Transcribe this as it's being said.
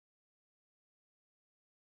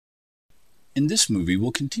In this movie,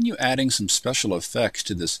 we'll continue adding some special effects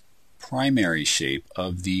to this primary shape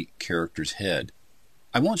of the character's head.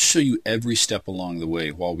 I won't show you every step along the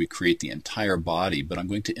way while we create the entire body, but I'm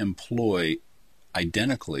going to employ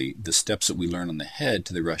identically the steps that we learn on the head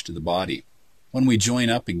to the rest of the body. When we join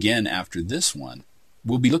up again after this one,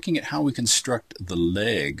 we'll be looking at how we construct the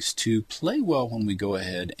legs to play well when we go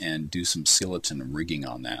ahead and do some skeleton rigging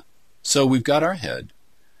on that. So we've got our head.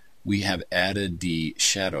 We have added the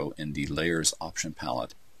shadow in the layers option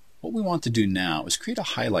palette. What we want to do now is create a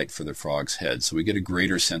highlight for the frog's head so we get a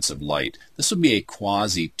greater sense of light. This will be a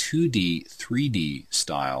quasi 2D, 3D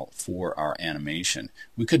style for our animation.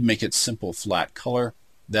 We could make it simple flat color.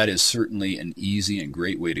 That is certainly an easy and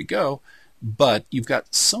great way to go, but you've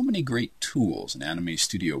got so many great tools in Anime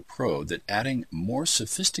Studio Pro that adding more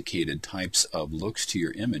sophisticated types of looks to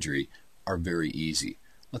your imagery are very easy.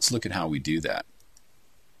 Let's look at how we do that.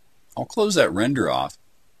 I'll close that render off,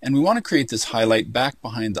 and we want to create this highlight back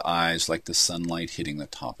behind the eyes like the sunlight hitting the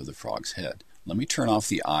top of the frog's head. Let me turn off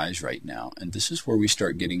the eyes right now, and this is where we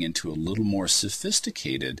start getting into a little more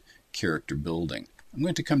sophisticated character building. I'm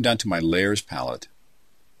going to come down to my layers palette,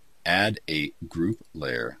 add a group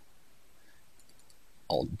layer.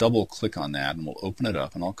 I'll double click on that and we'll open it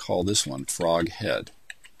up, and I'll call this one Frog Head.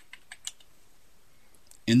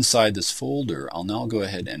 Inside this folder, I'll now go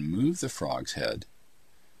ahead and move the frog's head.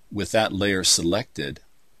 With that layer selected,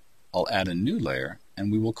 I'll add a new layer,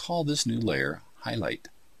 and we will call this new layer Highlight.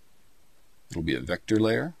 It'll be a vector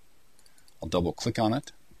layer. I'll double click on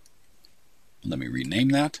it. Let me rename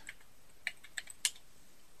that.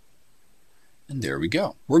 And there we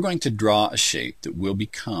go. We're going to draw a shape that will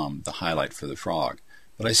become the highlight for the frog.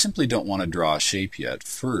 But I simply don't want to draw a shape yet.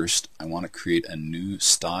 First, I want to create a new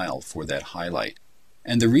style for that highlight.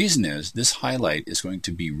 And the reason is this highlight is going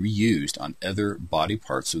to be reused on other body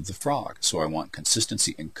parts of the frog. So I want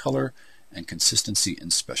consistency in color and consistency in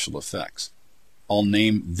special effects. I'll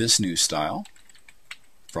name this new style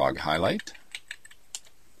Frog Highlight.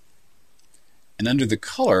 And under the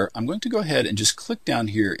color, I'm going to go ahead and just click down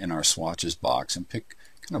here in our swatches box and pick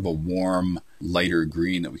kind of a warm, lighter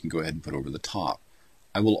green that we can go ahead and put over the top.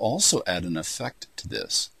 I will also add an effect to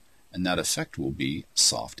this, and that effect will be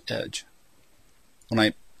Soft Edge. When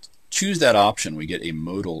I choose that option, we get a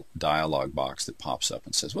modal dialog box that pops up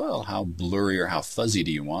and says, well, how blurry or how fuzzy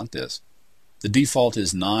do you want this? The default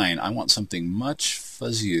is 9. I want something much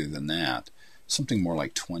fuzzier than that, something more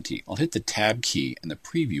like 20. I'll hit the Tab key and the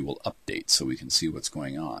preview will update so we can see what's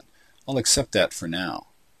going on. I'll accept that for now.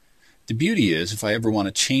 The beauty is, if I ever want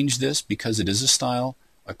to change this, because it is a style,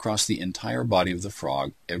 across the entire body of the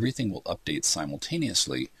frog, everything will update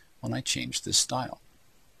simultaneously when I change this style.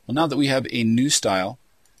 Well, now that we have a new style,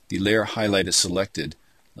 the layer highlight is selected,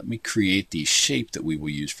 let me create the shape that we will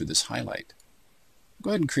use for this highlight. Go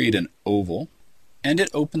ahead and create an oval, and it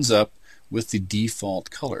opens up with the default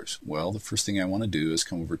colors. Well, the first thing I want to do is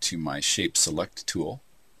come over to my Shape Select tool,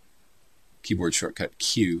 keyboard shortcut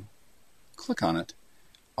Q, click on it.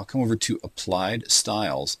 I'll come over to Applied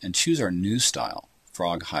Styles and choose our new style,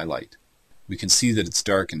 Frog Highlight. We can see that it's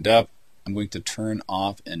darkened up. I'm going to turn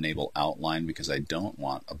off Enable Outline because I don't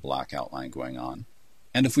want a black outline going on.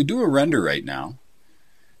 And if we do a render right now,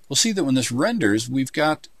 we'll see that when this renders, we've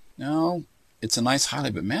got, no, it's a nice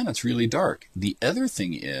highlight, but man, it's really dark. The other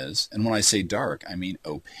thing is, and when I say dark, I mean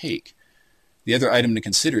opaque. The other item to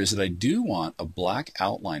consider is that I do want a black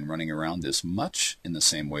outline running around this, much in the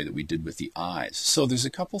same way that we did with the eyes. So there's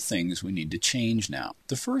a couple things we need to change now.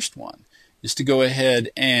 The first one is to go ahead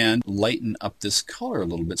and lighten up this color a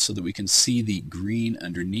little bit so that we can see the green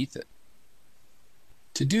underneath it.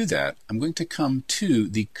 To do that, I'm going to come to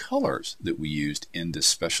the colors that we used in this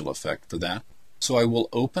special effect for that. So I will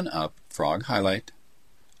open up Frog Highlight,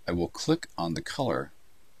 I will click on the color,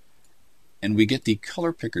 and we get the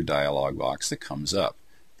color picker dialog box that comes up.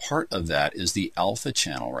 Part of that is the alpha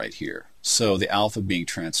channel right here. So the alpha being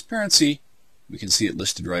transparency, we can see it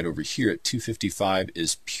listed right over here at 255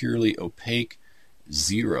 is purely opaque,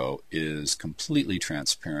 0 is completely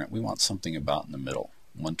transparent. We want something about in the middle,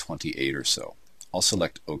 128 or so. I'll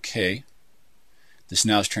select OK. This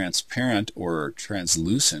now is transparent or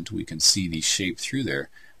translucent. We can see the shape through there.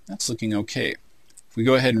 That's looking okay. If we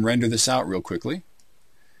go ahead and render this out real quickly,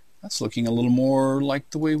 that's looking a little more like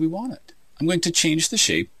the way we want it. I'm going to change the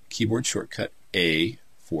shape, keyboard shortcut A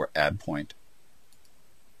for Add Point.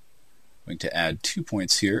 I'm going to add 2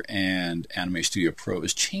 points here, and Anime Studio Pro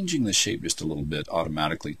is changing the shape just a little bit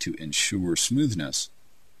automatically to ensure smoothness.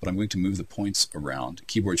 But I'm going to move the points around.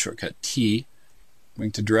 Keyboard shortcut T. I'm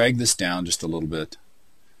going to drag this down just a little bit,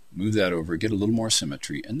 move that over, get a little more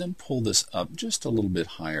symmetry, and then pull this up just a little bit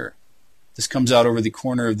higher. This comes out over the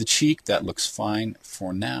corner of the cheek. That looks fine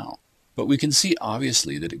for now. But we can see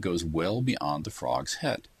obviously that it goes well beyond the frog's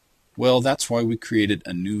head. Well, that's why we created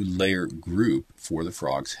a new layer group for the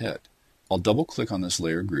frog's head. I'll double click on this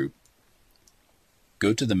layer group,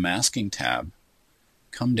 go to the masking tab,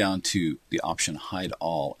 come down to the option hide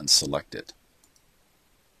all and select it.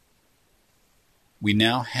 We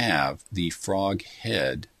now have the frog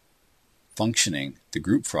head functioning, the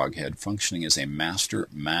group frog head functioning as a master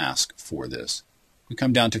mask for this. We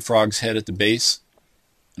come down to frog's head at the base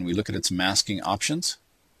and we look at its masking options.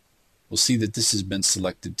 We'll see that this has been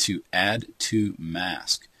selected to add to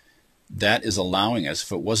mask. That is allowing us,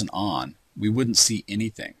 if it wasn't on, we wouldn't see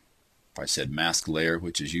anything. If I said mask layer,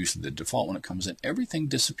 which is usually the default when it comes in, everything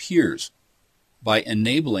disappears. By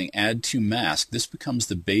enabling add to mask, this becomes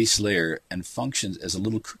the base layer and functions as a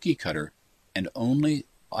little cookie cutter, and only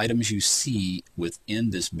items you see within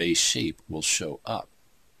this base shape will show up.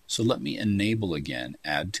 So let me enable again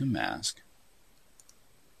add to mask.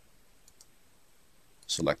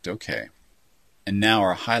 Select OK. And now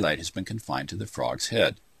our highlight has been confined to the frog's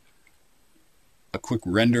head. A quick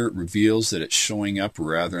render reveals that it's showing up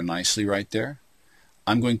rather nicely right there.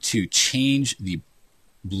 I'm going to change the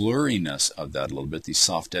blurriness of that a little bit, the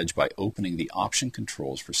soft edge, by opening the option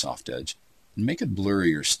controls for soft edge and make it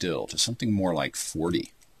blurrier still to something more like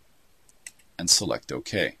 40 and select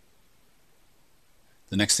OK.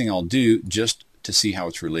 The next thing I'll do, just to see how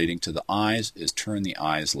it's relating to the eyes, is turn the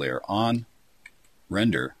eyes layer on,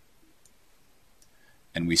 render,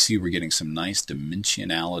 and we see we're getting some nice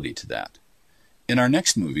dimensionality to that. In our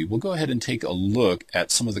next movie, we'll go ahead and take a look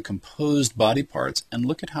at some of the composed body parts and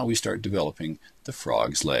look at how we start developing the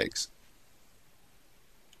frog's legs.